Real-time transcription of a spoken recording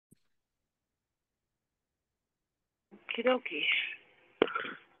Okie dokie.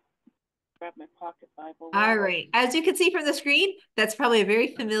 Grab my pocket Bible. All right. As you can see from the screen, that's probably a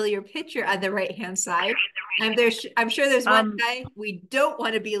very familiar picture on the right-hand side. And I'm sure there's one guy we don't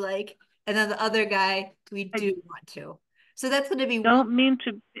want to be like, and then the other guy we do want to. So that's going to be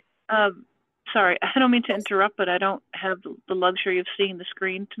sorry, I don't mean to interrupt, but I don't have the luxury of seeing the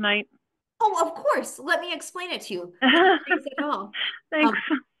screen tonight. Oh, of course. Let me explain it to you. No worries at all. Thanks.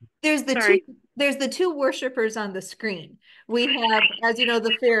 There's the two worshipers on the screen. We have, as you know,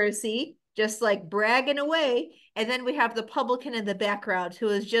 the Pharisee just like bragging away, and then we have the publican in the background who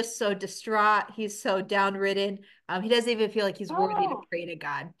is just so distraught. He's so downridden. He doesn't even feel like he's worthy to pray to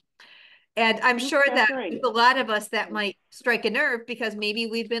God. And I'm sure that there's a lot of us that might strike a nerve because maybe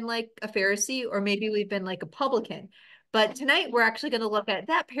we've been like a Pharisee or maybe we've been like a publican. But tonight we're actually going to look at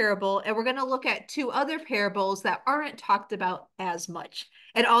that parable, and we're going to look at two other parables that aren't talked about as much.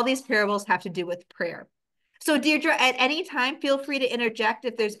 And all these parables have to do with prayer. So Deirdre, at any time, feel free to interject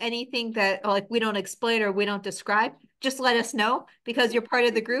if there's anything that like we don't explain or we don't describe. Just let us know because you're part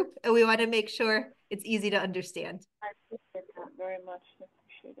of the group and we want to make sure it's easy to understand. I appreciate that very much. I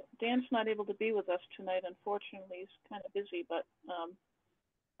appreciate it. Dan's not able to be with us tonight, unfortunately. He's kind of busy, but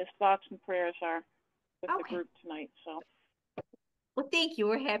his thoughts and prayers are with the group tonight. So, well, thank you.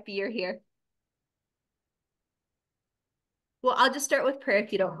 We're happy you're here. Well, I'll just start with prayer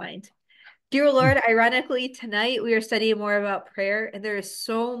if you don't mind. Dear Lord, ironically, tonight we are studying more about prayer, and there is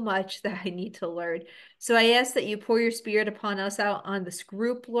so much that I need to learn. So I ask that you pour your spirit upon us out on this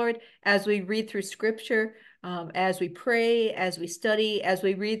group, Lord, as we read through scripture, as we pray, as we study, as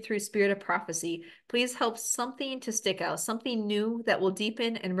we read through Spirit of Prophecy. Please help something to stick out, something new that will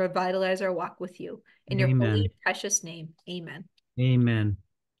deepen and revitalize our walk with you. In your holy, precious name, amen. Amen.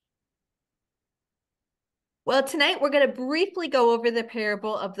 Well, tonight we're going to briefly go over the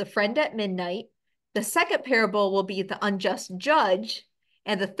parable of the friend at midnight. The second parable will be the unjust judge,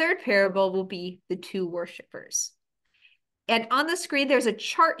 and the third parable will be the two worshipers. And on the screen, there's a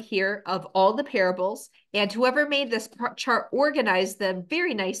chart here of all the parables, and whoever made this chart organized them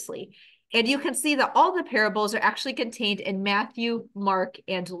very nicely. And you can see that all the parables are actually contained in Matthew, Mark,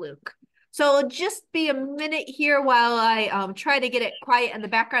 and Luke. So just be a minute here while I try to get it quiet in the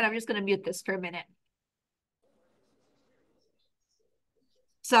background. I'm just going to mute this for a minute.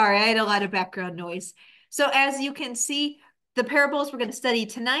 Sorry, I had a lot of background noise. So as you can see, the parables we're going to study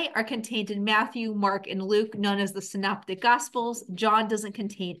tonight are contained in Matthew, Mark, and Luke, known as the Synoptic Gospels. John doesn't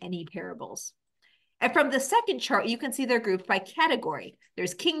contain any parables. And from the second chart, you can see they're grouped by category.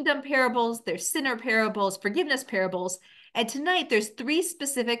 There's kingdom parables, there's sinner parables, forgiveness parables. And tonight there's three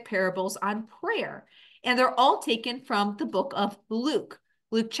specific parables on prayer. And they're all taken from the book of Luke,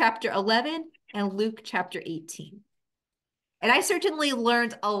 Luke chapter 11 and Luke chapter 18. And I certainly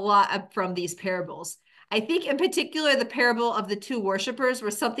learned a lot from these parables. I think in particular, the parable of the two worshipers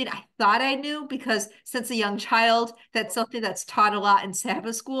was something I thought I knew because since a young child, that's something that's taught a lot in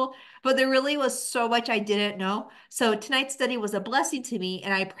Sabbath school, but there really was so much I didn't know. So tonight's study was a blessing to me,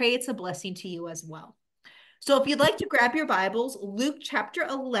 and I pray it's a blessing to you as well. So if you'd like to grab your Bibles, Luke chapter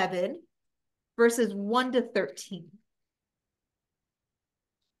 11, verses 1 to 13.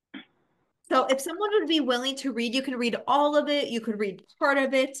 So if someone would be willing to read, you can read all of it, you could read part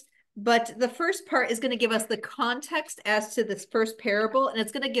of it, but the first part is going to give us the context as to this first parable, and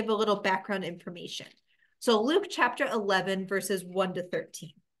it's going to give a little background information. So Luke chapter 11, verses 1 to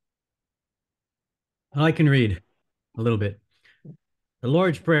 13. I can read a little bit. The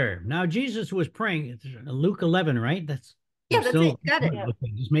Lord's Prayer. Now Jesus was praying, Luke 11, right? That's it. Got it.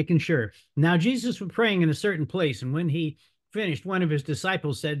 Okay, just making sure. Now Jesus was praying in a certain place, and when he finished, one of his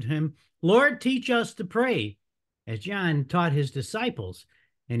disciples said to him, Lord, teach us to pray, as John taught his disciples.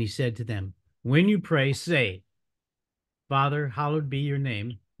 And he said to them, when you pray, say, Father, hallowed be your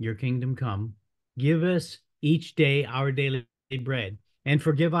name, your kingdom come. Give us each day our daily bread, and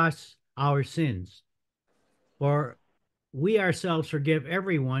forgive us our sins. For we ourselves forgive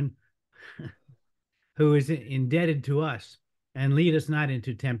everyone who is indebted to us, and lead us not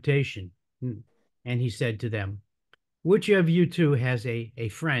into temptation. And he said to them, which of you two has a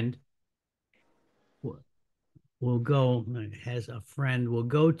friend will go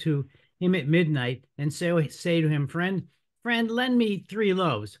to him at midnight and say to him, friend, lend me 3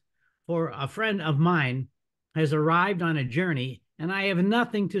 loaves, for a friend of mine has arrived on a journey, and I have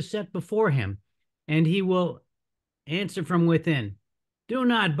nothing to set before him. And he will answer from within, do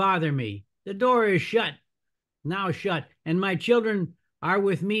not bother me. The door is now shut, and my children are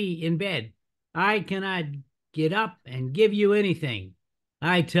with me in bed. I cannot get up and give you anything.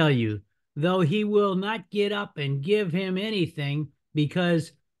 I tell you, though he will not get up and give him anything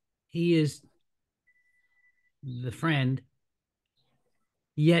because he is the friend,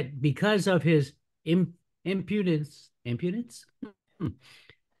 yet because of his impudence,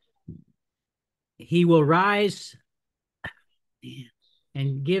 he will rise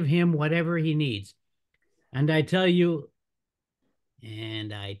and give him whatever he needs. And I tell you,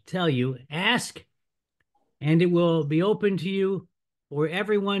 ask, and it will be open to you. For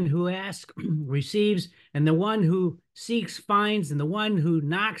everyone who asks receives, and the one who seeks finds, and the one who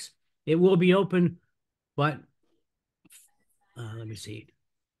knocks, it will be open. But let me see.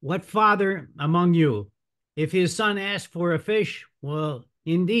 What father among you, if his son asks for a fish, will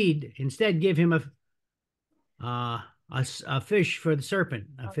indeed instead give him a fish for the serpent?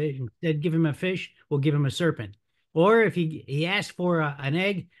 A fish, instead give him a fish, we'll give him a serpent. Or if he asks for an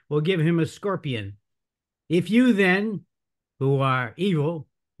egg, we'll give him a scorpion. If you then, who are evil,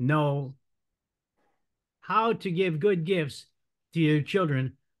 know how to give good gifts to your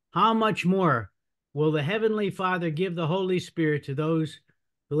children, how much more will the Heavenly Father give the Holy Spirit to those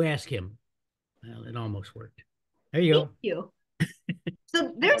who ask him? Well, it almost worked. There you go. Thank you.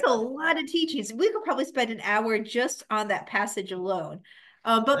 So there's a lot of teachings. We could probably spend an hour just on that passage alone.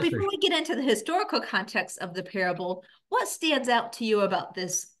 But before we get into the historical context of the parable, what stands out to you about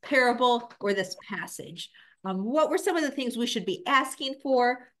this parable or this passage? What were some of the things we should be asking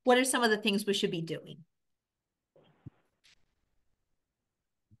for? What are some of the things we should be doing?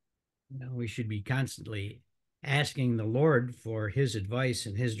 We should be constantly asking the Lord for his advice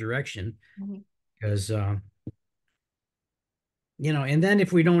and his direction, because, and then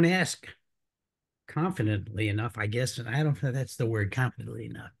if we don't ask confidently enough, I guess, and I don't know if that's the word, confidently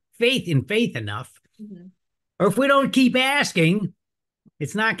enough, faith enough, or if we don't keep asking,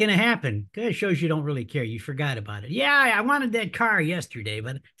 it's not going to happen. It shows you don't really care. You forgot about it. Yeah, I wanted that car yesterday,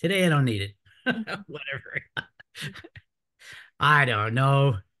 but today I don't need it. Whatever. I don't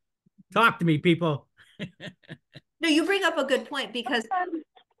know. Talk to me, people. No, you bring up a good point because,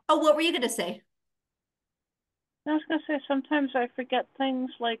 what were you going to say? I was going to say, sometimes I forget things,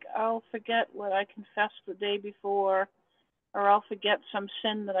 like I'll forget what I confessed the day before, or I'll forget some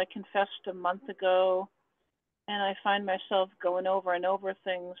sin that I confessed a month ago, and I find myself going over and over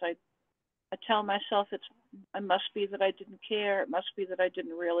things. I tell myself it must be that I didn't care, it must be that I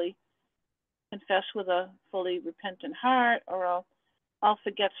didn't really confess with a fully repentant heart, or I'll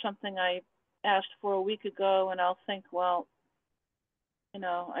forget something I asked for a week ago, and I'll think, well,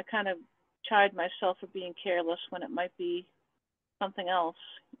 I kind of chide myself for being careless when it might be something else.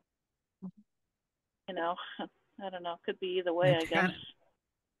 I don't know. Could be either way, I guess.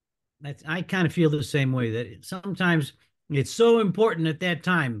 I kind of feel the same way, that sometimes it's so important at that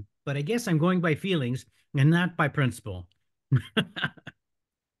time, but I guess I'm going by feelings and not by principle.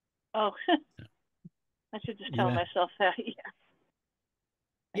 Oh, I should just tell myself that.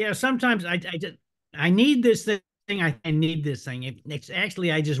 Yeah, sometimes I need this thing. I need this thing. It's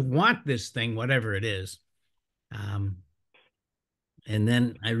actually, I just want this thing, whatever it is. And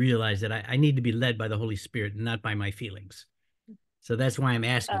then I realize that I need to be led by the Holy Spirit and not by my feelings. So that's why I'm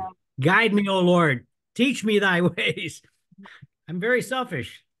asking, guide me, O Lord, teach me thy ways. I'm very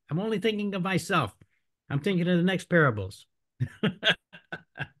selfish. I'm only thinking of myself. I'm thinking of the next parables.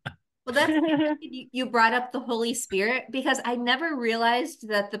 Well, that's you brought up the Holy Spirit, because I never realized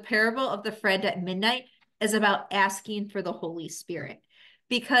that the parable of the friend at midnight is about asking for the Holy Spirit,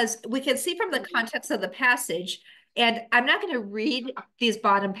 because we can see from the context of the passage, and I'm not going to read these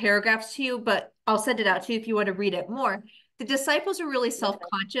bottom paragraphs to you, but I'll send it out to you if you want to read it more. The disciples are really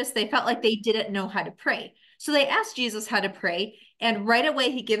self-conscious. They felt like they didn't know how to pray. So they asked Jesus how to pray, and right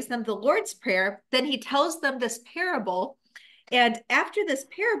away he gives them the Lord's Prayer. Then he tells them this parable. And after this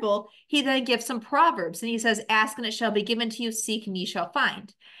parable, he then gives some proverbs, and he says, ask and it shall be given to you, seek and ye shall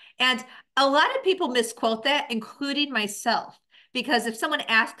find. And a lot of people misquote that, including myself, because if someone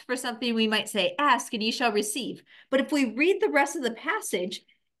asks for something, we might say, ask and ye shall receive. But if we read the rest of the passage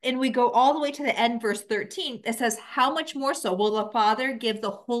and we go all the way to the end, verse 13, it says, how much more so will the Father give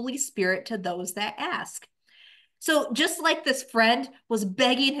the Holy Spirit to those that ask? So just like this friend was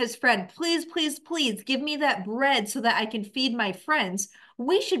begging his friend, please, please, please give me that bread so that I can feed my friends,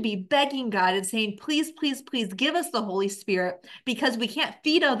 we should be begging God and saying, please, please, please give us the Holy Spirit, because we can't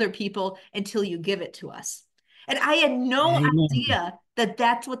feed other people until you give it to us. And I had no idea that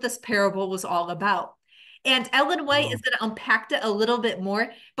that's what this parable was all about. And Ellen White is going to unpack it a little bit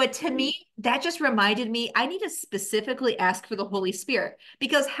more. But to me, that just reminded me, I need to specifically ask for the Holy Spirit,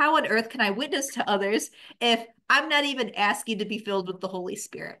 because how on earth can I witness to others if I'm not even asking to be filled with the Holy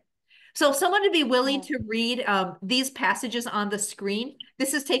Spirit? So someone to be willing to read these passages on the screen.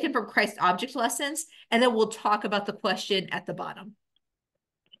 This is taken from Christ Object Lessons, and then we'll talk about the question at the bottom.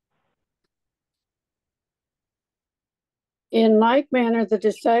 In like manner, the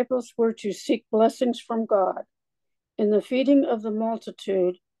disciples were to seek blessings from God. In the feeding of the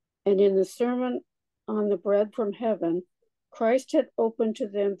multitude and in the sermon on the bread from heaven, Christ had opened to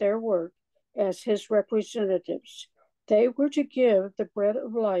them their work as his representatives. They were to give the bread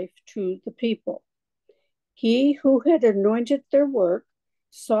of life to the people. He who had anointed their work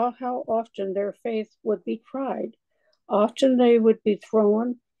saw how often their faith would be tried. Often they would be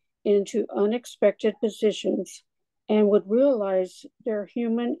thrown into unexpected positions and would realize their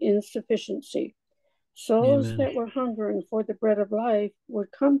human insufficiency. Souls Amen. that were hungering for the bread of life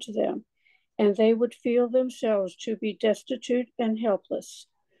would come to them, and they would feel themselves to be destitute and helpless.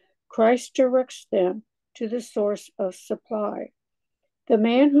 Christ directs them to the source of supply. The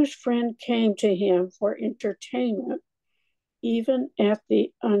man whose friend came to him for entertainment, even at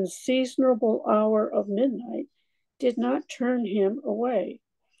the unseasonable hour of midnight, did not turn him away.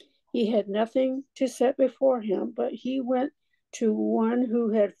 He had nothing to set before him, but he went to one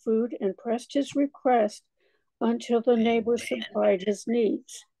who had food and pressed his request until the neighbor supplied his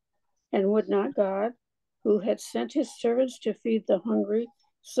needs. And would not God, who had sent his servants to feed the hungry,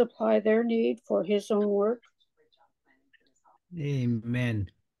 supply their need for his own work? Amen.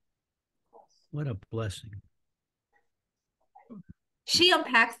 What a blessing. She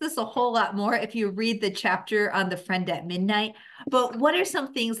unpacks this a whole lot more if you read the chapter on the friend at midnight. But what are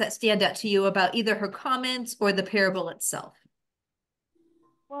some things that stand out to you about either her comments or the parable itself?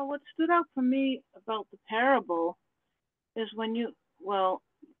 Well, what stood out for me about the parable is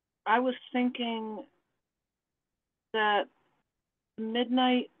I was thinking that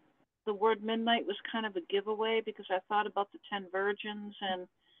the word midnight was kind of a giveaway, because I thought about the 10 virgins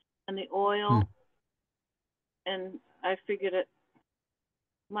and the oil, and I figured it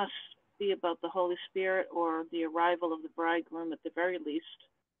must be about the Holy Spirit or the arrival of the bridegroom at the very least.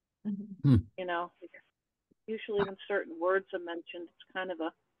 Mm-hmm. You know, usually when certain words are mentioned, it's kind of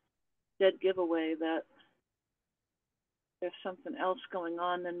a dead giveaway that there's something else going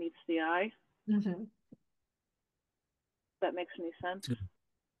on than meets the eye. Mm-hmm. That makes any sense?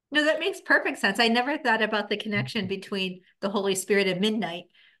 No, that makes perfect sense. I never thought about the connection between the Holy Spirit and midnight,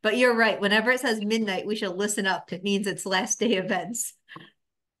 but you're right. Whenever it says midnight, we should listen up. It means it's last day events.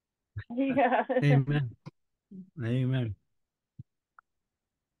 Yeah. Amen. Amen.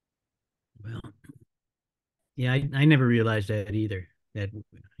 Well, yeah, I never realized that either, that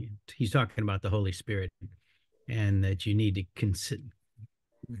he's talking about the Holy Spirit and that you need to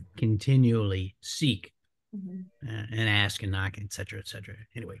continually seek and ask and knock, et cetera, et cetera.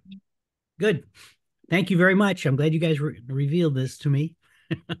 Anyway, good. Thank you very much. I'm glad you guys revealed this to me.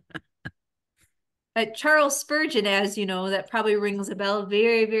 Charles Spurgeon, as you know, that probably rings a bell,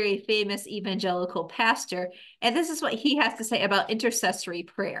 very, very famous evangelical pastor. And this is what he has to say about intercessory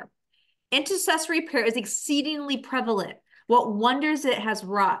prayer. Intercessory prayer is exceedingly prevalent. What wonders it has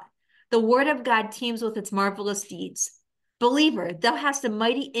wrought. The word of God teems with its marvelous deeds. Believer, thou hast a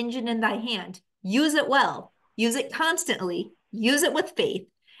mighty engine in thy hand. Use it well. Use it constantly. Use it with faith,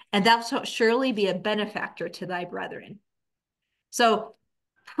 and thou shalt surely be a benefactor to thy brethren. So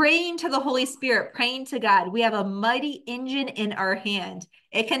praying to the Holy Spirit, praying to God, we have a mighty engine in our hand.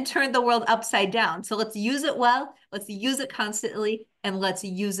 It can turn the world upside down. So let's use it well. Let's use it constantly, and let's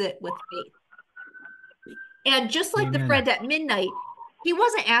use it with faith. And just like the friend at midnight, he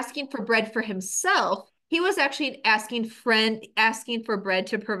wasn't asking for bread for himself. He was actually asking for bread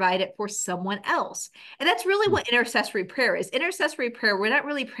to provide it for someone else. And that's really what intercessory prayer is. Intercessory prayer, we're not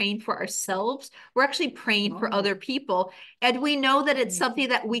really praying for ourselves. We're actually praying for other people. And we know that it's something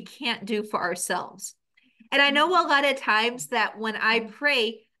that we can't do for ourselves. And I know a lot of times that when I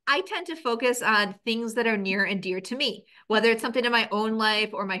pray, I tend to focus on things that are near and dear to me, whether it's something in my own life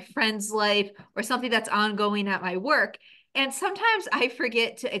or my friend's life or something that's ongoing at my work. And sometimes I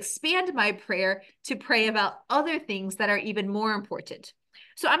forget to expand my prayer to pray about other things that are even more important.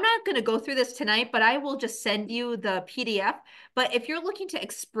 So I'm not going to go through this tonight, but I will just send you the PDF. But if you're looking to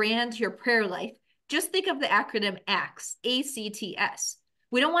expand your prayer life, just think of the acronym ACTS, A-C-T-S.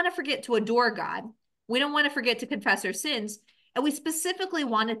 We don't want to forget to adore God. We don't want to forget to confess our sins. And we specifically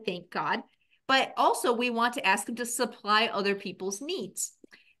want to thank God, but also we want to ask him to supply other people's needs.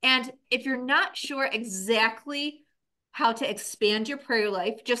 And if you're not sure exactly how to expand your prayer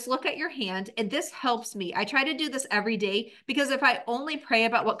life, just look at your hand. And this helps me. I try to do this every day, because if I only pray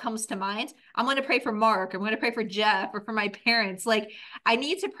about what comes to mind, I'm going to pray for Mark, I'm going to pray for Jeff, or for my parents. Like, I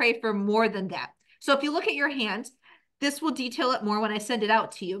need to pray for more than that. So if you look at your hand, this will detail it more when I send it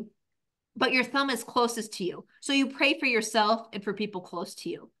out to you. But your thumb is closest to you. So you pray for yourself and for people close to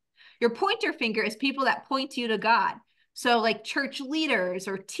you. Your pointer finger is people that point you to God. So like church leaders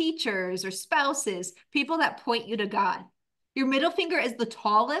or teachers or spouses, people that point you to God. Your middle finger is the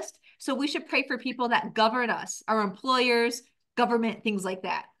tallest. So we should pray for people that govern us, our employers, government, things like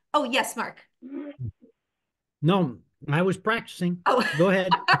that. Oh, yes, Mark. No, I was practicing. Oh, go ahead.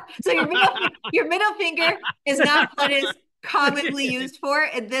 So your middle finger is not what is commonly used for.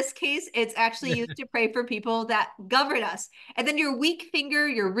 In this case, it's actually used to pray for people that govern us. And then your weak finger,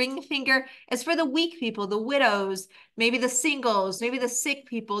 your ring finger, is for the weak people, the widows, maybe the singles, maybe the sick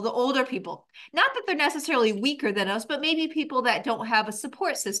people, the older people. Not that they're necessarily weaker than us, but maybe people that don't have a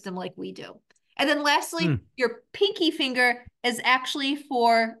support system like we do. And then lastly, your pinky finger is actually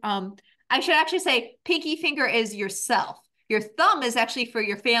for, I should actually say pinky finger is yourself. Your thumb is actually for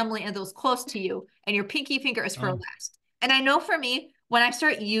your family and those close to you. And your pinky finger is for last. And I know for me, when I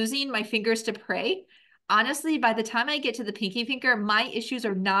start using my fingers to pray, honestly, by the time I get to the pinky finger, my issues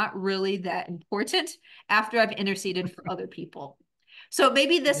are not really that important after I've interceded for other people. So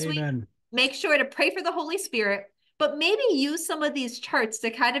maybe this week, make sure to pray for the Holy Spirit, but maybe use some of these charts to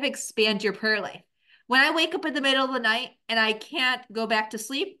kind of expand your prayer life. When I wake up in the middle of the night and I can't go back to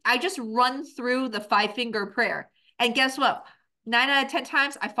sleep, I just run through the 5-finger prayer. And guess what? 9 out of 10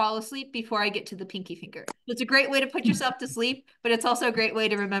 times I fall asleep before I get to the pinky finger. It's a great way to put yourself to sleep, but it's also a great way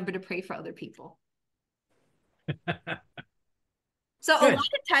to remember to pray for other people. So a lot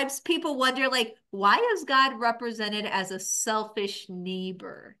of times people wonder, like, why is God represented as a selfish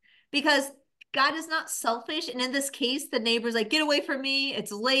neighbor? Because God is not selfish. And in this case, the neighbor's like, get away from me.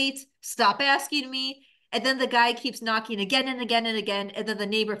 It's late. Stop asking me. And then the guy keeps knocking again and again and again. And then the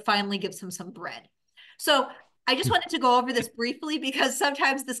neighbor finally gives him some bread. So I just wanted to go over this briefly because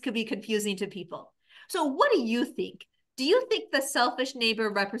sometimes this could be confusing to people. So what do you think? Do you think the selfish neighbor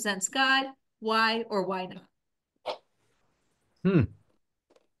represents God? Why or why not?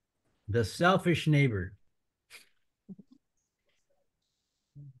 The selfish neighbor.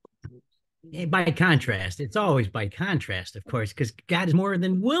 By contrast, it's always by contrast, of course, because God is more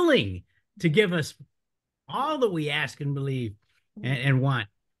than willing to give us all that we ask and believe and want,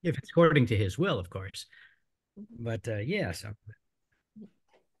 if it's according to his will, of course. But yeah,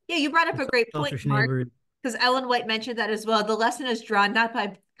 you brought up a great point, Mark, because Ellen White mentioned that as well. The lesson is drawn not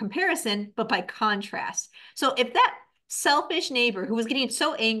by comparison, but by contrast. So if that selfish neighbor who was getting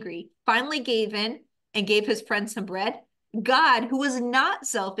so angry finally gave in and gave his friend some bread, God, who is not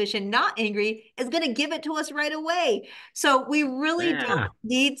selfish and not angry, is going to give it to us right away. So we really don't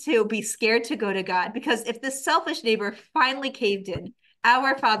need to be scared to go to God, because if the selfish neighbor finally caved in,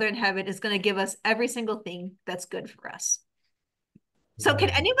 our Father in heaven is going to give us every single thing that's good for us. So can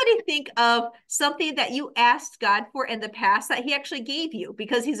anybody think of something that you asked God for in the past that he actually gave you?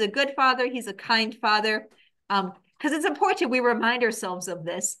 Because he's a good father, he's a kind father. Because it's important we remind ourselves of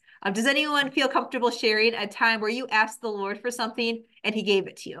this. Does anyone feel comfortable sharing a time where you asked the Lord for something and he gave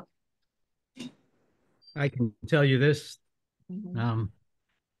it to you? I can tell you this, unless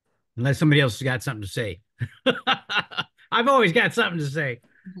somebody else has got something to say. I've always got something to say.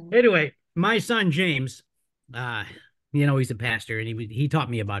 Anyway, my son, James, he's a pastor, and he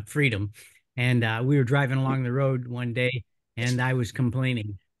taught me about freedom. And we were driving along the road one day, and I was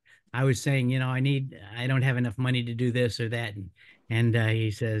complaining. I was saying, I don't have enough money to do this or that. And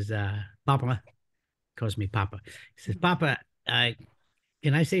he says, Papa, calls me Papa. He says, Papa,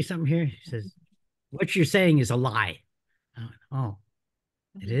 can I say something here? He says, what you're saying is a lie. I went, oh,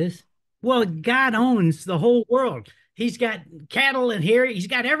 it is? Well, God owns the whole world. He's got cattle in here. He's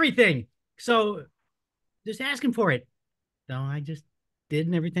got everything. So just ask him for it. So I just did,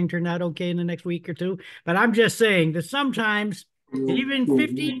 and everything turned out okay in the next week or two. But I'm just saying that sometimes, even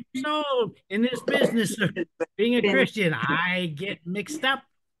 50 years old in this business of being a Christian, I get mixed up,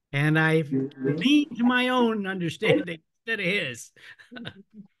 and I lean to my own understanding instead of his.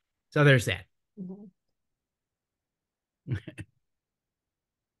 So there's that.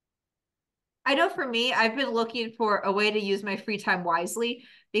 I know for me, I've been looking for a way to use my free time wisely,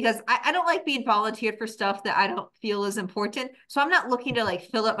 because I don't like being volunteered for stuff that I don't feel is important. So I'm not looking to like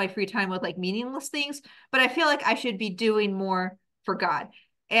fill up my free time with like meaningless things, but I feel like I should be doing more for God.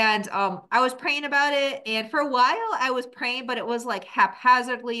 And I was praying about it. And for a while I was praying, but it was like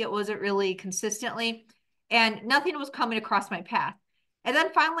haphazardly. It wasn't really consistently, and nothing was coming across my path. And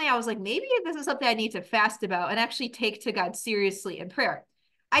then finally I was like, maybe this is something I need to fast about and actually take to God seriously in prayer.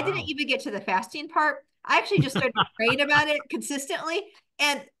 I didn't even get to the fasting part. I actually just started praying about it consistently.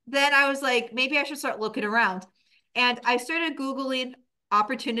 And then I was like, maybe I should start looking around. And I started Googling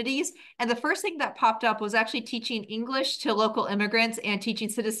opportunities. And the first thing that popped up was actually teaching English to local immigrants and teaching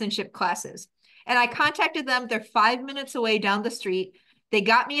citizenship classes. And I contacted them. They're 5 minutes away down the street. They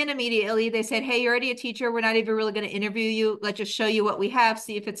got me in immediately. They said, hey, you're already a teacher. We're not even really going to interview you. Let's just show you what we have,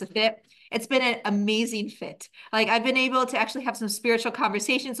 see if it's a fit. It's been an amazing fit. Like, I've been able to actually have some spiritual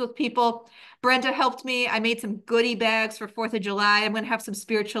conversations with people. Brenda helped me. I made some goodie bags for 4th of July. I'm going to have some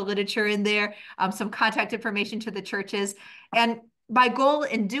spiritual literature in there, some contact information to the churches. And my goal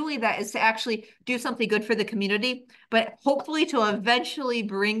in doing that is to actually do something good for the community, but hopefully to eventually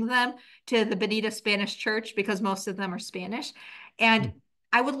bring them to the Bonita Spanish Church, because most of them are Spanish. And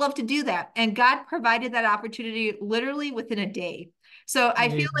I would love to do that. And God provided that opportunity literally within a day. So I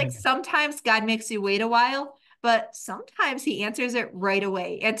feel like sometimes God makes you wait a while, but sometimes he answers it right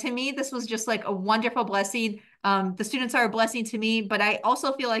away. And to me, this was just like a wonderful blessing. The students are a blessing to me, but I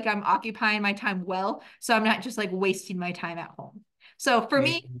also feel like I'm occupying my time well. So I'm not just like wasting my time at home. So for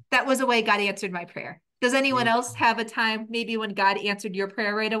me, that was a way God answered my prayer. Does anyone else have a time maybe when God answered your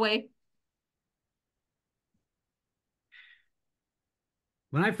prayer right away?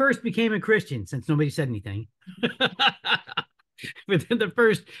 When I first became a Christian, since nobody said anything, within the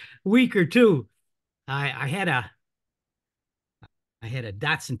first week or two, I had a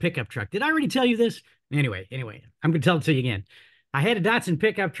Datsun pickup truck. Did I already tell you this? Anyway, I'm going to tell it to you again. I had a Datsun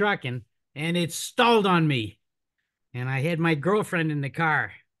pickup truck and it stalled on me. And I had my girlfriend in the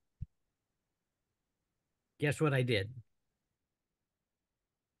car. Guess what I did?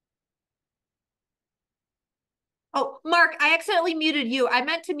 Oh, Mark, I accidentally muted you. I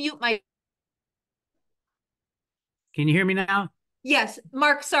meant to mute my... Can you hear me now? Yes,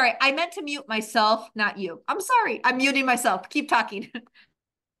 Mark, sorry. I meant to mute myself, not you. I'm sorry. I'm muting myself. Keep talking.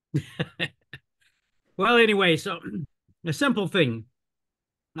 Well, anyway, so a simple thing.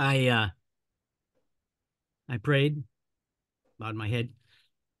 I prayed, bowed my head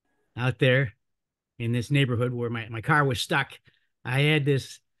out there in this neighborhood where my car was stuck. I had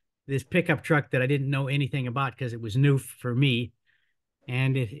this pickup truck that I didn't know anything about because it was new for me.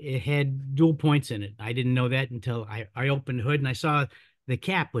 And it had dual points in it. I didn't know that until I opened the hood and I saw the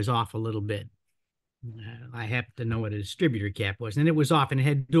cap was off a little bit. I happened to know what a distributor cap was, and it was off and it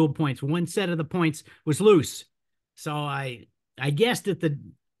had dual points. One set of the points was loose. So I guessed that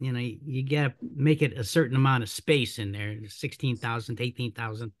you got to make it a certain amount of space in there, 16,000 to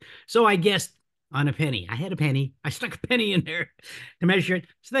 18,000. So I guessed on a penny. I had a penny. I stuck a penny in there to measure it.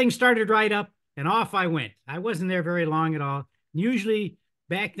 So things started right up and off I went. I wasn't there very long at all. Usually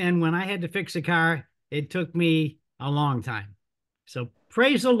back then when I had to fix a car, it took me a long time. So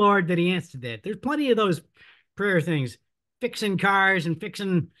praise the Lord that he answered that. There's plenty of those prayer things, fixing cars and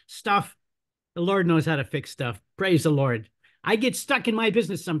fixing stuff. The Lord knows how to fix stuff. Praise the Lord. I get stuck in my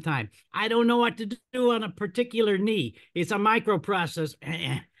business sometime. I don't know what to do on a particular knee. It's a microprocess.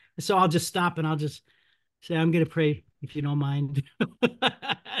 So I'll just stop and I'll just say, I'm going to pray if you don't mind.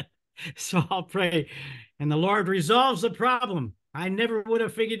 So I'll pray. And the Lord resolves the problem. I never would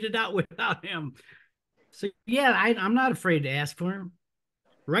have figured it out without him. So yeah, I'm not afraid to ask for him.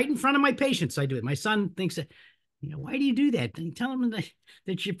 Right in front of my patients, I do it. My son thinks that, why do you do that? And tell him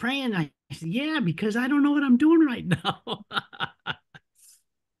that you're praying. I said, yeah, because I don't know what I'm doing right now.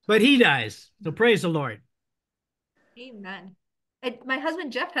 But he does. So praise the Lord. Amen. And my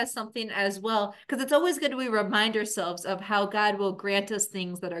husband Jeff has something as well, because it's always good to remind ourselves of how God will grant us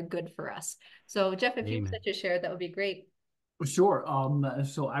things that are good for us. So Jeff, if you could share, that would be great. Sure.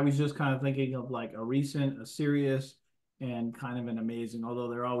 So I was just kind of thinking of like a serious, and kind of an amazing, although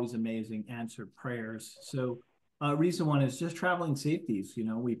they're always amazing, answered prayers. So a recent one is just traveling safeties.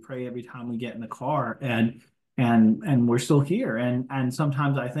 We pray every time we get in the car, and we're still here. And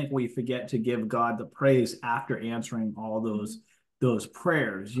sometimes I think we forget to give God the praise after answering all those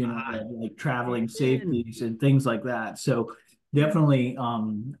prayers, like traveling safeties and things like that. So definitely,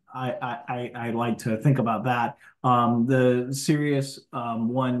 I like to think about that. The serious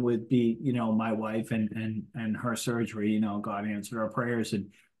one would be, my wife and her surgery. God answered our prayers,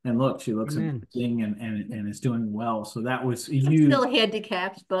 and look, she looks amazing and is doing well. So that was huge. Still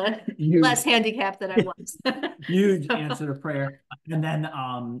handicapped, but less handicapped than I was. Huge answer to prayer. And then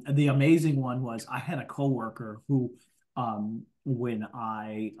the amazing one was I had a coworker who, when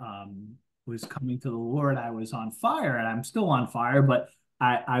I was coming to the Lord, I was on fire, and I'm still on fire, but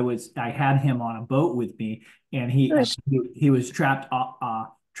I had him on a boat with me, and he was trapped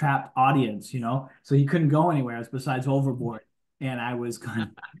audience, so he couldn't go anywhere besides overboard. And I was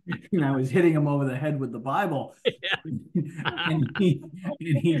I was hitting him over the head with the Bible. and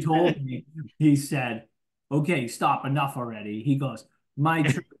he told me, he said, okay, stop, enough already. He goes, my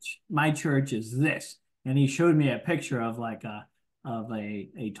church is this. And he showed me a picture of like a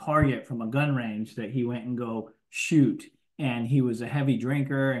target from a gun range that he went and go shoot. And he was a heavy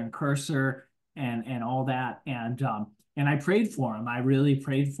drinker and curser and all that. And I prayed for him. I really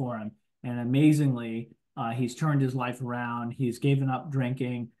prayed for him. And amazingly, he's turned his life around. He's given up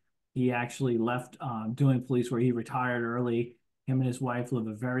drinking. He actually left doing police, where he retired early. Him and his wife live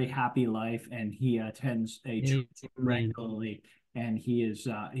a very happy life, and he attends a church regularly. And he is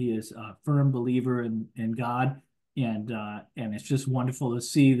a firm believer in God. And it's just wonderful to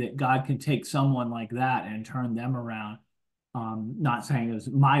see that God can take someone like that and turn them around. Not saying it's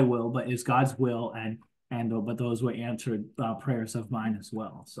my will, but it's God's will, but those were answered prayers of mine as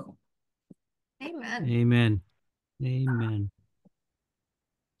well. So, Amen. Amen. Amen.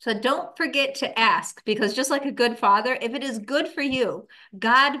 So don't forget to ask, because just like a good father, if it is good for you,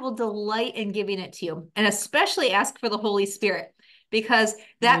 God will delight in giving it to you. And especially ask for the Holy Spirit, because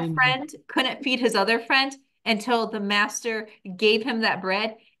that Amen. friend couldn't feed his other friend until the master gave him that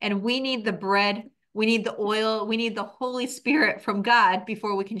bread. And we need the bread, we need the oil, we need the Holy Spirit from God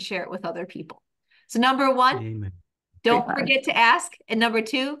before we can share it with other people. So number one, Amen. don't forget to ask. And number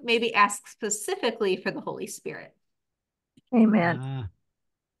two, maybe ask specifically for the Holy Spirit. Amen.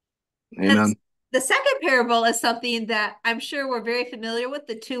 Amen. The second parable is something that I'm sure we're very familiar with,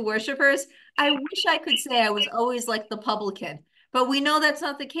 the two worshipers. I wish I could say I was always like the publican, but we know that's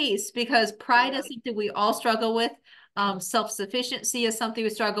not the case, because pride is something we all struggle with. Self-sufficiency is something we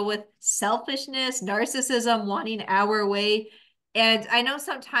struggle with. Selfishness, narcissism, wanting our way. And I know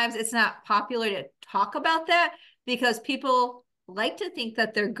sometimes it's not popular to talk about that, because people like to think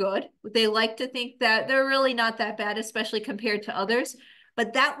that they're good. They like to think that they're really not that bad, especially compared to others.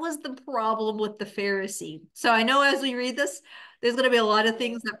 But that was the problem with the Pharisee. So I know as we read this, there's going to be a lot of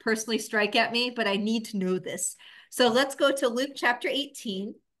things that personally strike at me, but I need to know this. So let's go to Luke chapter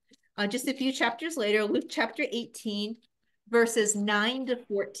 18. Just a few chapters later, Luke chapter 18, verses 9 to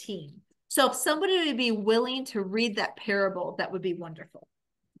 14. So if somebody would be willing to read that parable, that would be wonderful.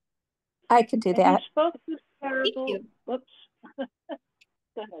 I could do that. You spoke this parable. Thank you. Whoops. Go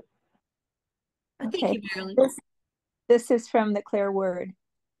ahead. Thank Okay. you, Marilyn. This is from the Clear Word.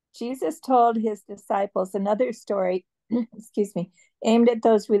 Jesus told his disciples another story, excuse me, aimed at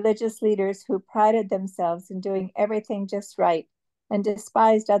those religious leaders who prided themselves in doing everything just right and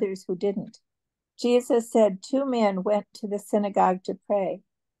despised others who didn't. Jesus said 2 men went to the synagogue to pray.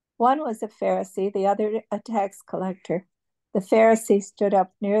 One was a Pharisee, the other a tax collector. The Pharisee stood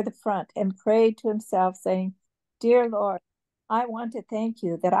up near the front and prayed to himself, saying, "Dear Lord, I want to thank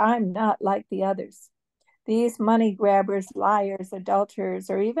you that I'm not like the others, these money grabbers, liars, adulterers,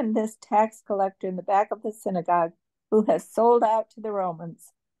 or even this tax collector in the back of the synagogue who has sold out to the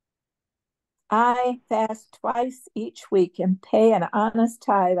Romans. I fast twice each week and pay an honest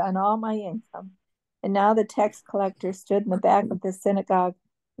tithe on all my income." And now the tax collector stood in the back of the synagogue,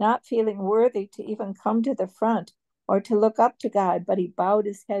 not feeling worthy to even come to the front or to look up to God, but he bowed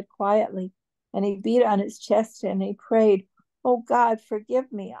his head quietly and he beat on his chest and he prayed, "Oh God,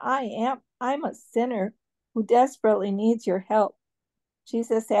 forgive me. I'm a sinner who desperately needs your help."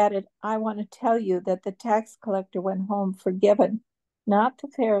 Jesus added, "I want to tell you that the tax collector went home forgiven, not the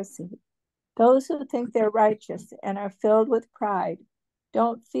Pharisee. Those who think they're righteous and are filled with pride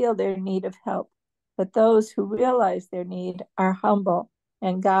don't feel their need of help, but those who realize their need are humble,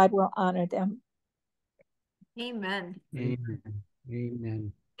 and God will honor them." Amen. Amen.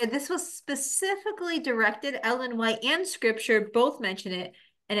 Amen. And this was specifically directed, Ellen White and Scripture both mention it.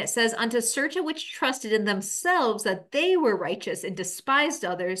 And it says, "Unto certain which trusted in themselves that they were righteous and despised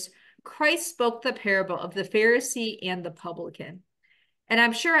others, Christ spoke the parable of the Pharisee and the publican." And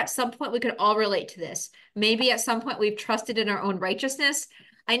I'm sure at some point we could all relate to this. Maybe at some point we've trusted in our own righteousness.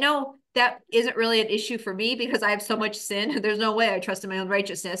 I know that isn't really an issue for me because I have so much sin. There's no way I trust in my own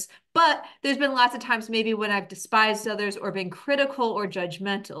righteousness. But there's been lots of times maybe when I've despised others or been critical or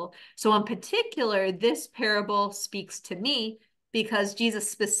judgmental. So in particular, this parable speaks to me because Jesus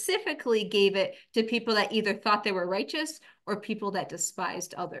specifically gave it to people that either thought they were righteous or people that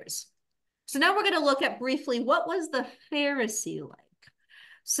despised others. So now we're going to look at briefly, what was the Pharisee like?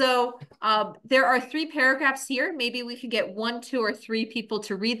 So there are 3 paragraphs here. Maybe we could get 1, 2, or 3 people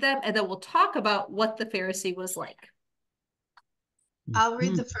to read them, and then we'll talk about what the Pharisee was like. I'll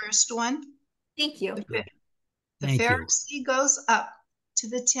read the first one. Thank you. The Pharisee goes up to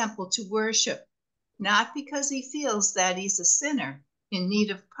the temple to worship, not because he feels that he's a sinner in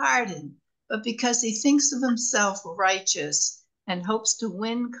need of pardon, but because he thinks of himself righteous and hopes to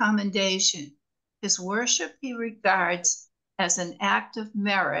win commendation. His worship he regards as an act of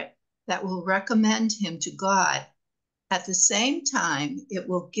merit that will recommend him to God. At the same time, it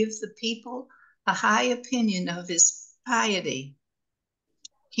will give the people a high opinion of his piety.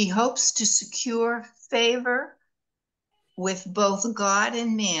 He hopes to secure favor with both God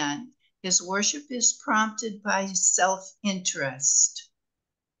and man, His worship is prompted by self-interest.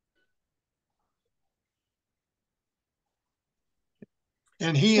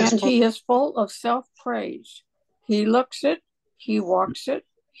 And he is full of self-praise. He looks it, he walks it,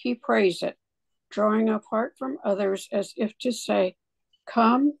 he prays it, drawing apart from others as if to say,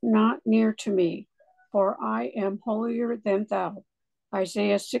 come not near to me, for I am holier than thou.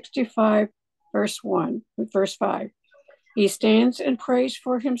 Isaiah 65, verse 5. He stands and prays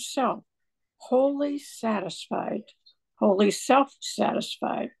for himself, wholly satisfied, wholly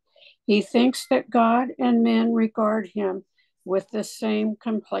self-satisfied. He thinks that God and men regard him with the same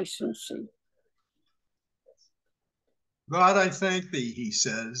complacency. God, I thank thee, he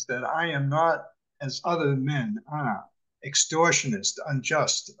says, that I am not as other men are, extortionists,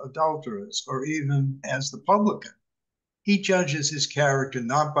 unjust, adulterers, or even as the publican. He judges his character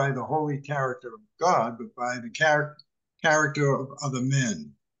not by the holy character of God, but by the character of other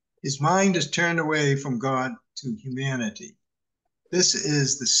men. His mind is turned away from God to humanity. This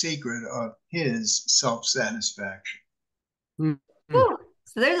is the secret of his self-satisfaction. So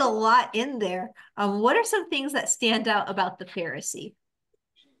there's a lot in there. What are some things that stand out about the Pharisee?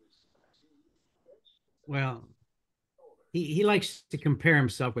 Well, he likes to compare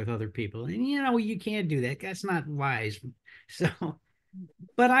himself with other people. And, you know, you can't do that. That's not wise. So,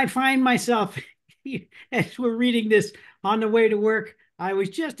 but I find myself, as we're reading this on the way to work, I was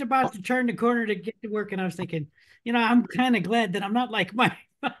just about to turn the corner to get to work. And I was thinking, you know, I'm kind of glad that I'm not like my...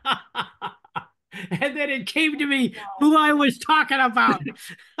 And then it came to me who I was talking about.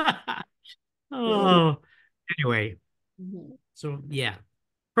 Oh, anyway. So, yeah.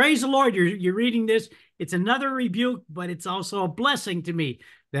 Praise the Lord. You're reading this. It's another rebuke, but it's also a blessing to me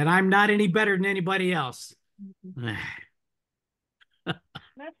that I'm not any better than anybody else. Imagine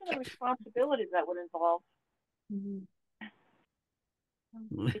the responsibility that would involve. Be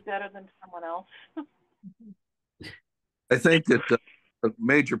better than someone else. I think that the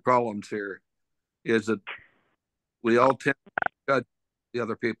major problems here is that we all tend to judge the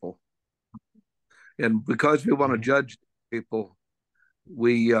other people. And because we want to judge people,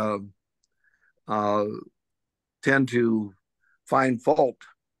 we tend to find fault.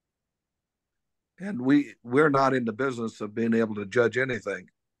 And we're not in the business of being able to judge anything.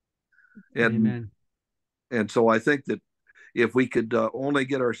 And, Amen. And so I think that if we could only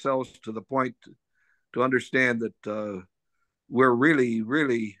get ourselves to the point to understand that we're really,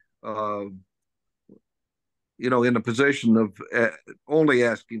 really, you know, in a position of only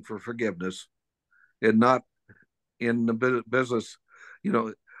asking for forgiveness and not in the business, you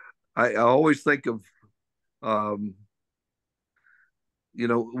know, I always think of, you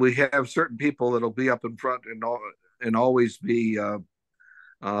know, we have certain people that'll be up in front and always be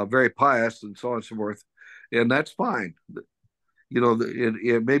very pious and so on and so forth. And that's fine. You know,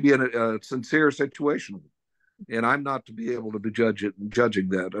 it may be in a sincere situation. And I'm not to be able to be judging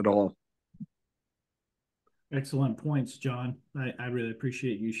that at all. Excellent points, John. I really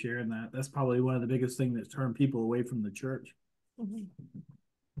appreciate you sharing that. That's probably one of the biggest things that's turned people away from the church.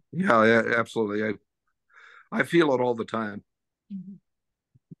 Yeah, absolutely. I feel it all the time.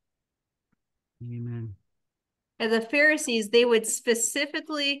 Amen. And the Pharisees, they would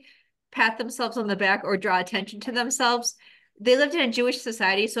specifically pat themselves on the back or draw attention to themselves. They lived in a Jewish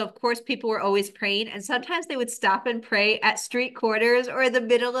society, so of course people were always praying, and sometimes they would stop and pray at street corners or in the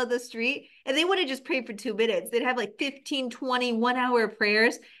middle of the street, and they wouldn't just pray for 2 minutes. They'd have like 15, 20, 1-hour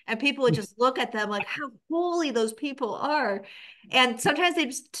prayers, and people would just look at them like how holy those people are. And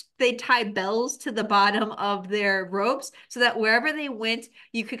sometimes they'd tie bells to the bottom of their robes so that wherever they went,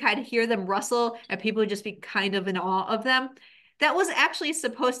 you could kind of hear them rustle, and people would just be kind of in awe of them. That was actually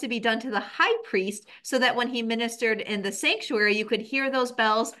supposed to be done to the high priest so that when he ministered in the sanctuary, you could hear those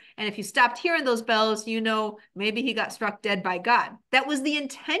bells. And if you stopped hearing those bells, you know, maybe he got struck dead by God. That was the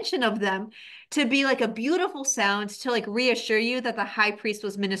intention of them, to be like a beautiful sound to like reassure you that the high priest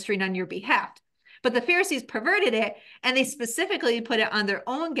was ministering on your behalf. But the Pharisees perverted it, and they specifically put it on their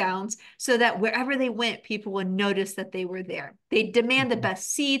own gowns so that wherever they went, people would notice that they were there. They'd demand the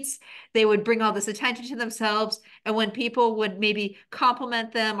best seats. They would bring all this attention to themselves. And when people would maybe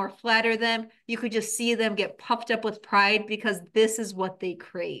compliment them or flatter them, you could just see them get puffed up with pride because this is what they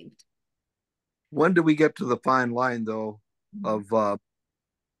craved. When do we get to the fine line, though, of,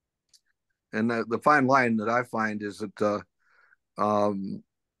 and the fine line that I find is that,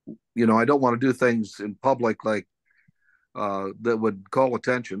 you know, I don't want to do things in public like that would call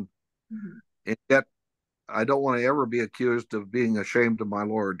attention. And yet I don't want to ever be accused of being ashamed of my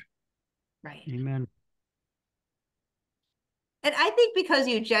Lord. Right. Amen. And I think because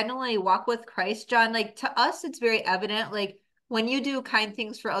you genuinely walk with Christ, John, like to us, it's very evident, like when you do kind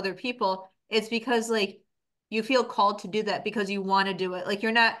things for other people, it's because like you feel called to do that because you want to do it. Like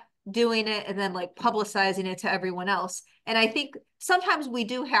you're not doing it and then like publicizing it to everyone else. And I think sometimes we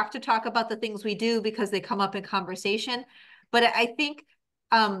do have to talk about the things we do because they come up in conversation. But I think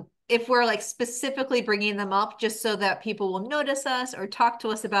if we're like specifically bringing them up just so that people will notice us or talk to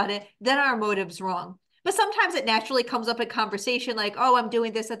us about it, then our motive's wrong. But sometimes it naturally comes up in conversation like, oh, I'm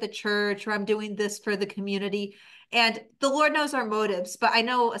doing this at the church, or I'm doing this for the community. And the Lord knows our motives. But I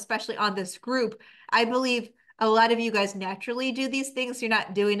know, especially on this group, I believe a lot of you guys naturally do these things. You're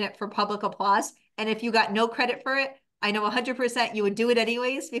not doing it for public applause. And if you got no credit for it, I know 100% you would do it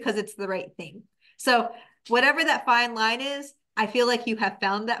anyways because it's the right thing. So whatever that fine line is, I feel like you have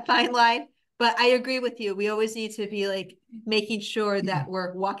found that fine line. But I agree with you. We always need to be like making sure that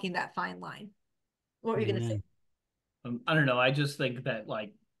we're walking that fine line. What were you going to say? I don't know. I just think that,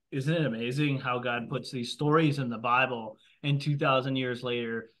 like, isn't it amazing how God puts these stories in the Bible, and 2,000 years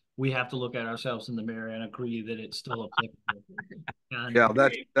later, we have to look at ourselves in the mirror and agree that it's still applicable. And, yeah,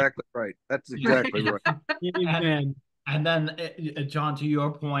 that's exactly right. That's exactly right. And then, John, to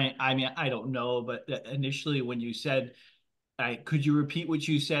your point, I mean, I don't know, but initially when you said, could you repeat what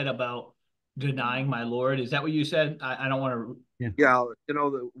you said about denying my Lord? Is that what you said? I don't want to. Yeah, you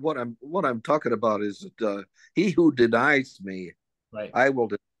know, what I'm talking about is that he who denies me, right, I will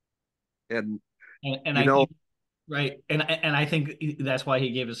deny. And you I know, think, right, and I think that's why he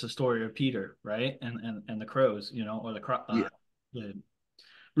gave us the story of Peter, right, and the crows, you know, or the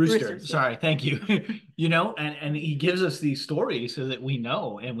rooster. Sorry, thank you. You know, and he gives us these stories so that we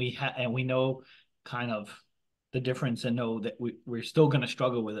know, and we know kind of the difference, and know that we're still going to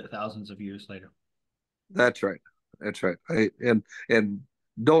struggle with it thousands of years later. That's right. That's right. And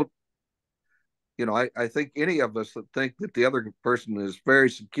don't, you know, I think any of us that think that the other person is very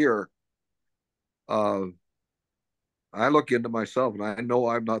secure, I look into myself and I know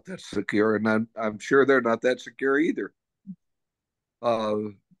I'm not that secure, and I'm sure they're not that secure either.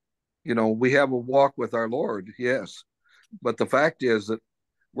 You know, we have a walk with our Lord, yes, but the fact is that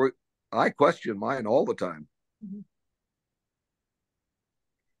I question mine all the time.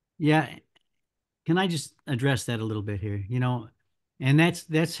 Yeah. Can I just address that a little bit here? You know, and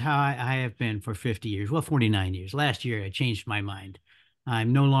that's how I have been for 50 years. Well, 49 years. Last year, I changed my mind.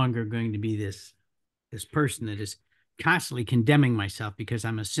 I'm no longer going to be this person that is constantly condemning myself because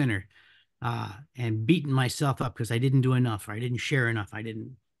I'm a sinner and beating myself up because I didn't do enough, or I didn't share enough, I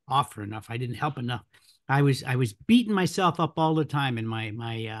didn't offer enough, I didn't help enough. I was beating myself up all the time. And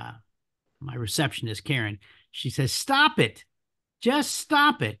my receptionist, Karen, she says, "Stop it. Just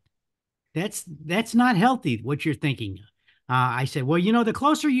stop it. That's not healthy, what you're thinking." I said, "Well, you know, the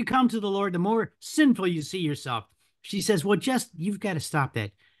closer you come to the Lord, the more sinful you see yourself." She says, "Well, you've got to stop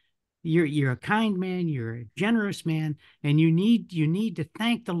that. You're a kind man, you're a generous man, and you need to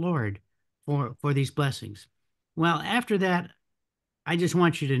thank the Lord for these blessings." Well, after that, I just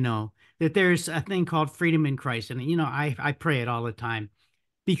want you to know that there's a thing called freedom in Christ. And, you know, I pray it all the time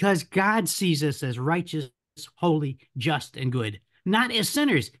because God sees us as righteous, holy, just, and good. Not as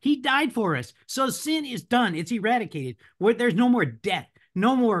sinners. He died for us. So sin is done. It's eradicated. There's no more death,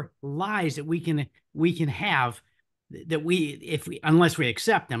 no more lies that we can have that unless we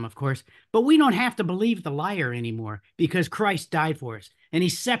accept them, of course, but we don't have to believe the liar anymore because Christ died for us and he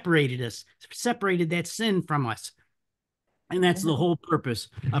separated that sin from us. And that's the whole purpose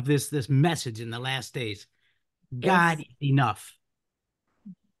of this message in the last days. God is enough.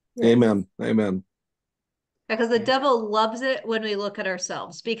 Amen. Amen. Because the devil loves it when we look at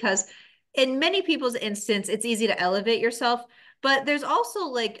ourselves, because in many people's instance, it's easy to elevate yourself. But there's also,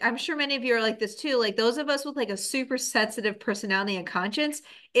 like, I'm sure many of you are like this too, like those of us with like a super sensitive personality and conscience,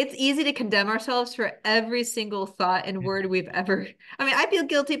 it's easy to condemn ourselves for every single thought and word we've ever. I mean, I feel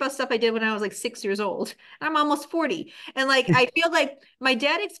guilty about stuff I did when I was like 6 years old. I'm almost 40. And like, I feel like my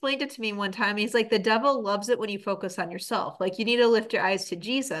dad explained it to me one time. He's like, the devil loves it when you focus on yourself. Like, you need to lift your eyes to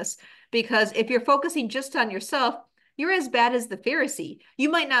Jesus, because if you're focusing just on yourself, you're as bad as the Pharisee. You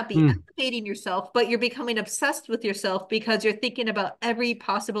might not be elevating yourself, but you're becoming obsessed with yourself because you're thinking about every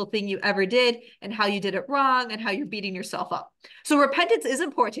possible thing you ever did and how you did it wrong and how you're beating yourself up. So repentance is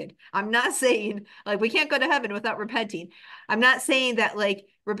important. I'm not saying like we can't go to heaven without repenting. I'm not saying that like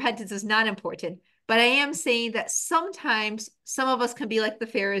repentance is not important, but I am saying that sometimes some of us can be like the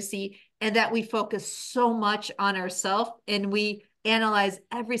Pharisee, and that we focus so much on ourselves and we analyze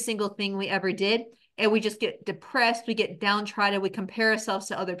every single thing we ever did. And we just get depressed, we get downtrodden, we compare ourselves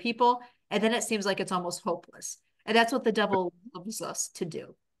to other people, and then it seems like it's almost hopeless. And that's what the devil loves us to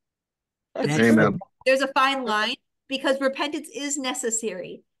do. There's a fine line, because repentance is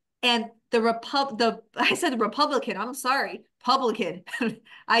necessary. And I said Republican, I'm sorry, publican.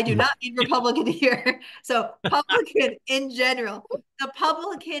 I do not mean Republican here. So publican in general. The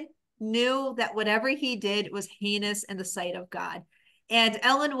publican knew that whatever he did was heinous in the sight of God. And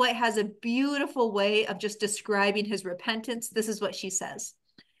Ellen White has a beautiful way of just describing his repentance. This is what she says.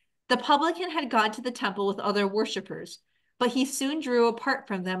 The publican had gone to the temple with other worshipers, but he soon drew apart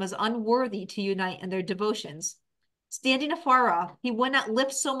from them as unworthy to unite in their devotions. Standing afar off, he would not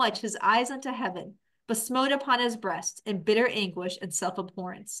lift so much his eyes unto heaven, but smote upon his breast in bitter anguish and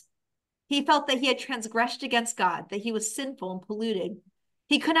self-abhorrence. He felt that he had transgressed against God, that he was sinful and polluted.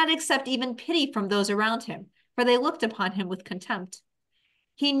 He could not accept even pity from those around him, for they looked upon him with contempt.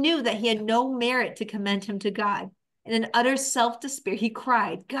 He knew that he had no merit to commend him to God, and in utter self-despair he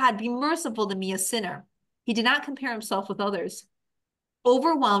cried, God, be merciful to me, a sinner. He did not compare himself with others.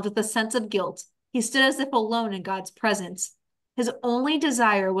 Overwhelmed with a sense of guilt, he stood as if alone in God's presence. His only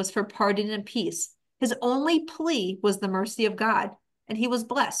desire was for pardon and peace. His only plea was the mercy of God, and he was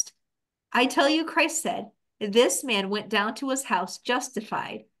blessed. I tell you, Christ said, this man went down to his house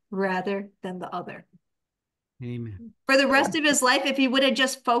justified rather than the other. Amen. For the rest of his life, if he would have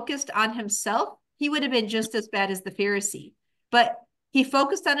just focused on himself, he would have been just as bad as the Pharisee. But he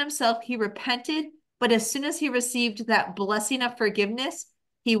focused on himself, he repented, but as soon as he received that blessing of forgiveness,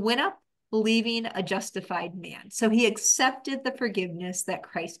 he went up believing a justified man. So he accepted the forgiveness that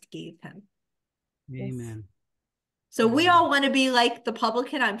Christ gave him. Amen. So we all want to be like the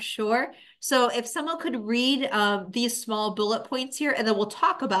publican, I'm sure. So if someone could read these small bullet points here, and then we'll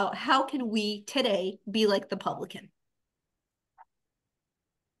talk about how can we today be like the publican.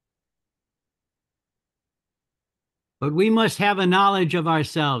 But we must have a knowledge of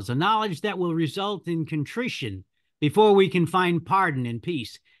ourselves, a knowledge that will result in contrition before we can find pardon and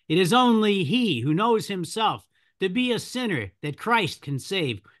peace. It is only he who knows himself to be a sinner that Christ can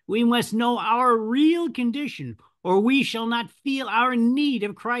save. We must know our real condition, or we shall not feel our need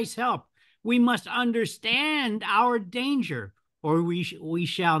of Christ's help. We must understand our danger, or we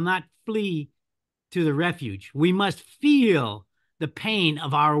shall not flee to the refuge. We must feel the pain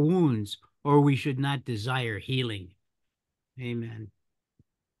of our wounds, or we should not desire healing. Amen.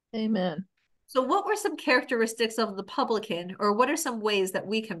 Amen. So what were some characteristics of the publican, or what are some ways that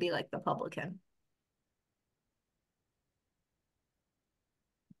we can be like the publican?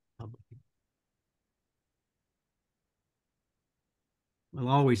 Well,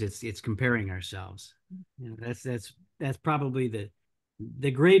 always it's comparing ourselves. You know, that's probably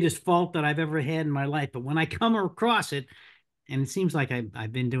the greatest fault that I've ever had in my life. But when I come across it, and it seems like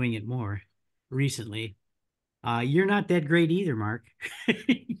I've been doing it more recently, you're not that great either, Mark.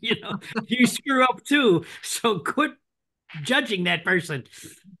 You know, you screw up too. So quit judging that person.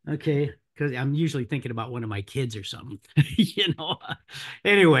 Okay. Because I'm usually thinking about one of my kids or something. You know.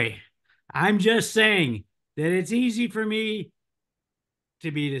 Anyway, I'm just saying that it's easy for me to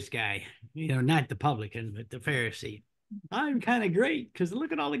be this guy, you know, not the publican, but the Pharisee. I'm kind of great because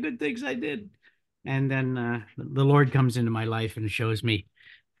look at all the good things I did. And then the Lord comes into my life and shows me,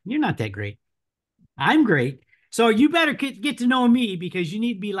 you're not that great. I'm great. So you better get to know me, because you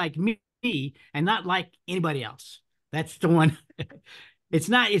need to be like me and not like anybody else. That's the one. It's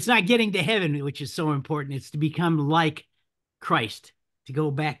not getting to heaven, which is so important. It's to become like Christ, to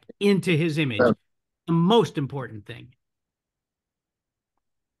go back into his image. The most important thing.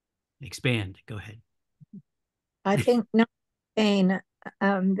 Expand. Go ahead. I think no pain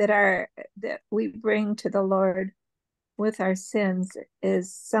that we bring to the Lord with our sins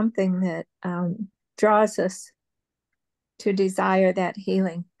is something that draws us to desire that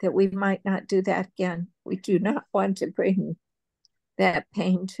healing, that we might not do that again. We do not want to bring that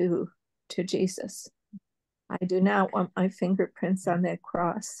pain to Jesus. I do not want my fingerprints on that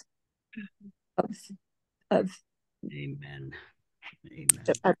cross of Amen. Amen.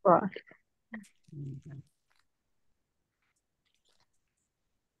 that I brought. Amen.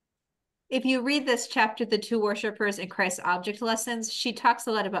 If you read this chapter, The Two Worshippers in Christ's Object Lessons, she talks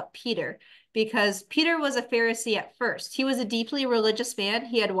a lot about Peter, because Peter was a Pharisee at first. He was a deeply religious man.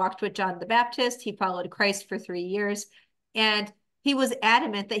 He had walked with John the Baptist. He followed Christ for 3 years, and he was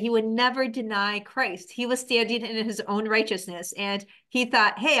adamant that he would never deny Christ. He was standing in his own righteousness, and he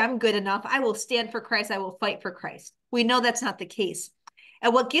thought, hey, I'm good enough. I will stand for Christ. I will fight for Christ. We know that's not the case.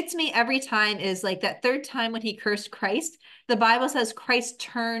 And what gets me every time is like that third time when he cursed Christ, the Bible says Christ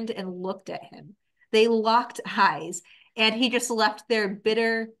turned and looked at him. They locked eyes, and he just left there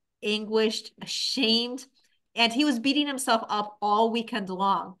bitter, anguished, ashamed, and he was beating himself up all weekend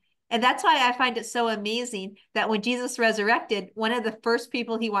long. And that's why I find it so amazing that when Jesus resurrected, one of the first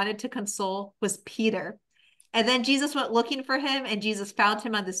people he wanted to console was Peter. And then Jesus went looking for him, and Jesus found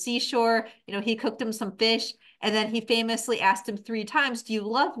him on the seashore. You know, he cooked him some fish, and then he famously asked him 3 times, "Do you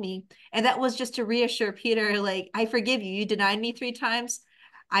love me?" And that was just to reassure Peter, like, I forgive you. You denied me 3 times.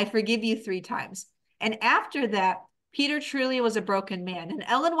 I forgive you 3 times. And after that, Peter truly was a broken man. And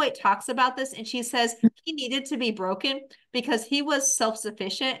Ellen White talks about this, and she says he needed to be broken because he was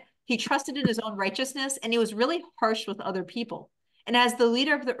self-sufficient. He trusted in his own righteousness, and he was really harsh with other people. And as the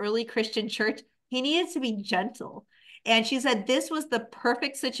leader of the early Christian church, he needed to be gentle. And she said this was the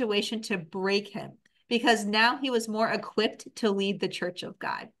perfect situation to break him because now he was more equipped to lead the church of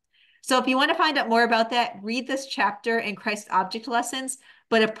God. So if you want to find out more about that, read this chapter in Christ Object Lessons.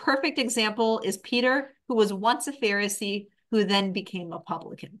 But a perfect example is Peter, who was once a Pharisee, who then became a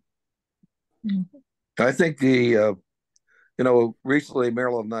publican. I think recently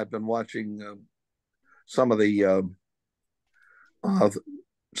Marilyn and I have been watching some of the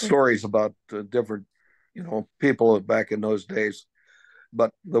stories about different, people back in those days.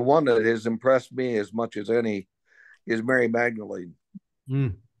 But the one that has impressed me as much as any is Mary Magdalene.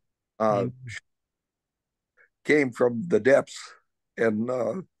 Came from the depths and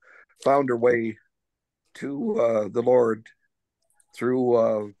found her way to the Lord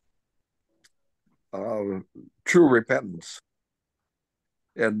through true repentance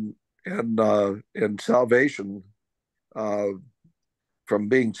and salvation from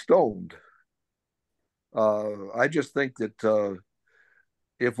being stoned. I just think that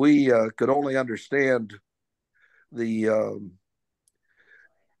if we could only understand the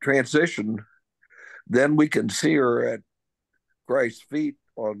transition, then we can see her at Christ's feet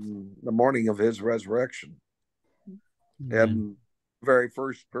on the morning of his resurrection. And very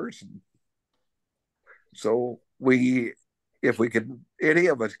first person. So if we could, any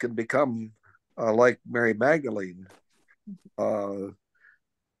of us can become like Mary Magdalene,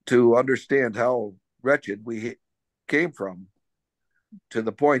 to understand how wretched we came from, to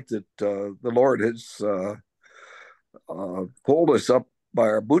the point that the Lord has pulled us up by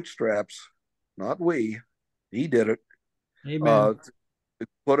our bootstraps. Not we, he did it. Amen. To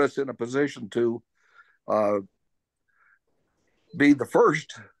put us in a position to be the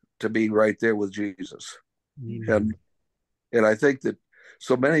first to be right there with Jesus. Amen. And I think that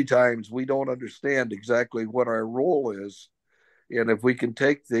so many times we don't understand exactly what our role is. And if we can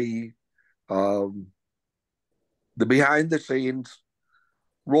take the behind the scenes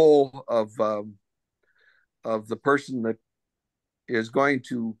role of the person that is going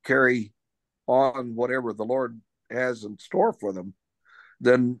to carry on whatever the Lord has in store for them,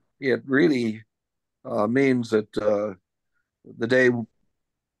 then it really means that the day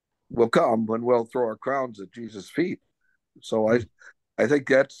will come when we'll throw our crowns at Jesus' feet. So I think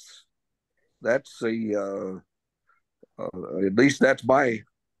that's the at least that's my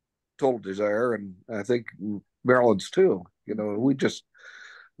total desire, and I think Marilyn's too. We just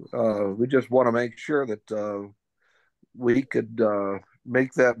want to make sure that we could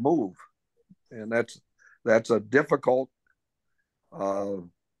make that move, and that's a difficult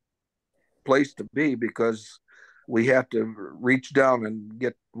place to be, because we have to reach down and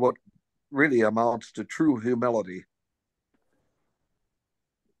get what really amounts to true humility.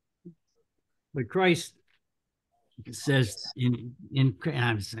 But Christ says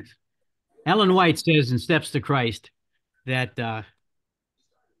Ellen White says in Steps to Christ that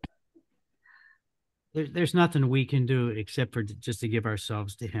there's nothing we can do except for just to give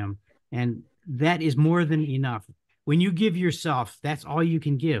ourselves to him. And that is more than enough. When you give yourself, that's all you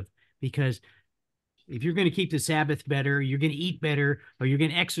can give, because if you're going to keep the Sabbath better, you're going to eat better, or you're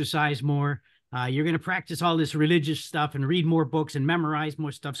going to exercise more, you're going to practice all this religious stuff and read more books and memorize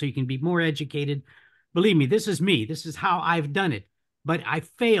more stuff so you can be more educated. Believe me. This is how I've done it. But I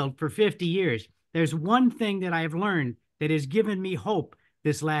failed for 50 years. There's one thing that I've learned that has given me hope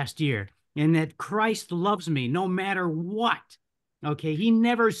this last year, and that Christ loves me no matter what. Okay, he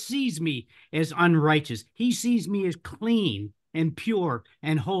never sees me as unrighteous. He sees me as clean and pure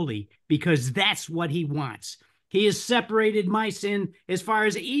and holy, because that's what he wants. He has separated my sin as far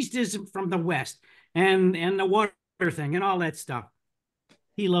as the east is from the west, and the water thing and all that stuff.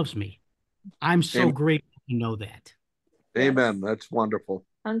 He loves me. I'm so grateful to know that. Amen. That's wonderful.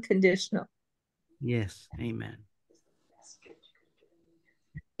 Unconditional. Yes. Amen.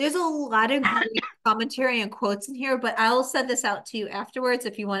 There's a lot of great commentary and quotes in here, but I'll send this out to you afterwards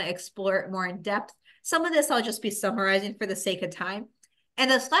if you want to explore it more in depth. Some of this I'll just be summarizing for the sake of time. And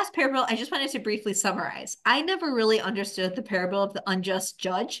this last parable, I just wanted to briefly summarize. I never really understood the parable of the unjust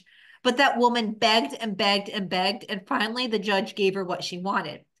judge, but that woman begged and begged and begged, and finally the judge gave her what she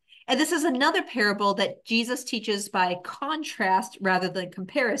wanted. And this is another parable that Jesus teaches by contrast rather than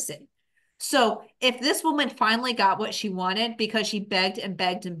comparison. So if this woman finally got what she wanted because she begged and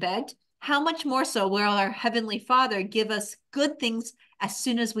begged and begged, how much more so will our Heavenly Father give us good things as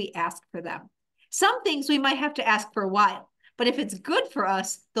soon as we ask for them? Some things we might have to ask for a while, but if it's good for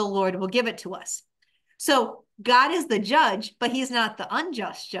us, the Lord will give it to us. So God is the judge, but he's not the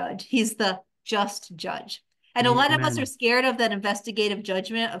unjust judge. He's the just judge. And a lot of us are scared of that investigative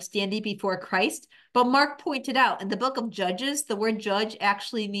judgment of standing before Christ. But Mark pointed out in the book of Judges, the word judge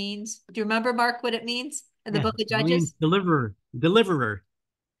actually means, do you remember, Mark, what it means in the book of Judges? Deliverer,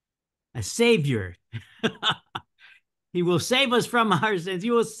 a savior. He will save us from our sins.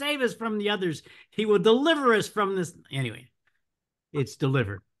 He will save us from the others. He will deliver us from this. Anyway, it's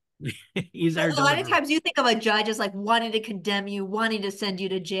deliver. He's our deliverer. A lot of times you think of a judge as like wanting to condemn you, wanting to send you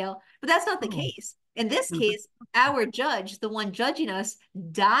to jail, but that's not the case. In this case, our judge, the one judging us,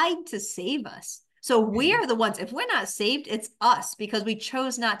 died to save us. So we are the ones, if we're not saved, it's us because we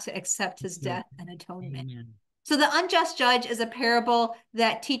chose not to accept his death and atonement. Amen. So the unjust judge is a parable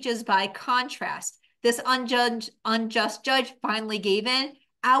that teaches by contrast. This unjust judge finally gave in.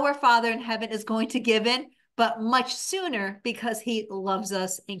 Our Father in heaven is going to give in, but much sooner because he loves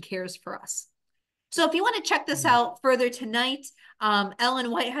us and cares for us. So if you want to check this out further tonight,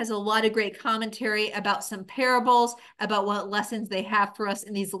 Ellen White has a lot of great commentary about some parables, about what lessons they have for us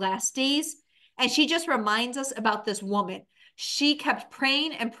in these last days. And she just reminds us about this woman. She kept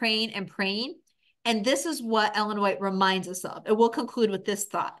praying and praying and praying. And this is what Ellen White reminds us of. And we'll conclude with this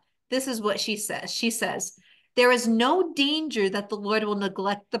thought. This is what she says. She says, there is no danger that the Lord will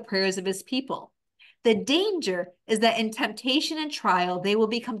neglect the prayers of his people. The danger is that in temptation and trial, they will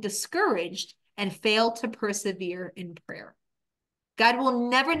become discouraged and fail to persevere in prayer. God will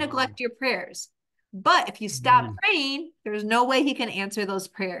never neglect your prayers. But if you stop praying, there's no way he can answer those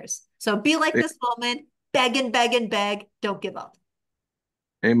prayers. So be like this woman, beg and beg and beg. Don't give up.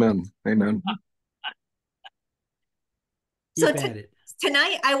 Amen. Amen. So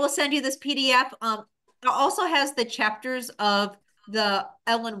tonight I will send you this PDF. It also has the chapters of the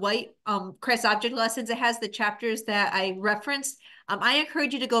Ellen White Christ Object Lessons. It has the chapters that I referenced. I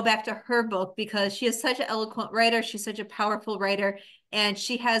encourage you to go back to her book because she is such an eloquent writer. She's such a powerful writer. And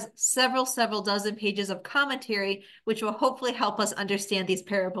she has several dozen pages of commentary, which will hopefully help us understand these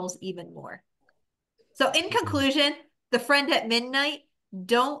parables even more. So in conclusion, the friend at midnight,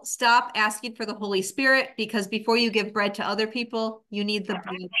 don't stop asking for the Holy Spirit because before you give bread to other people, you need the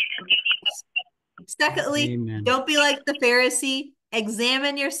bread. Secondly, don't be like the Pharisee.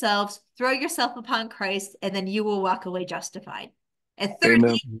 Examine yourselves, throw yourself upon Christ, and then you will walk away justified. And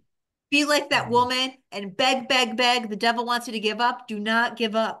thirdly, be like that woman and beg, beg, beg. The devil wants you to give up. Do not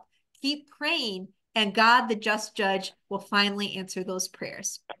give up. Keep praying, and God, the just judge, will finally answer those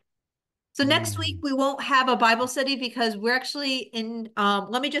prayers. So next week, we won't have a Bible study because we're actually in,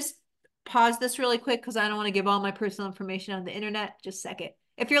 let me just pause this really quick because I don't want to give all my personal information on the internet. Just a second.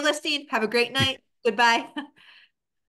 If you're listening, have a great night. Goodbye.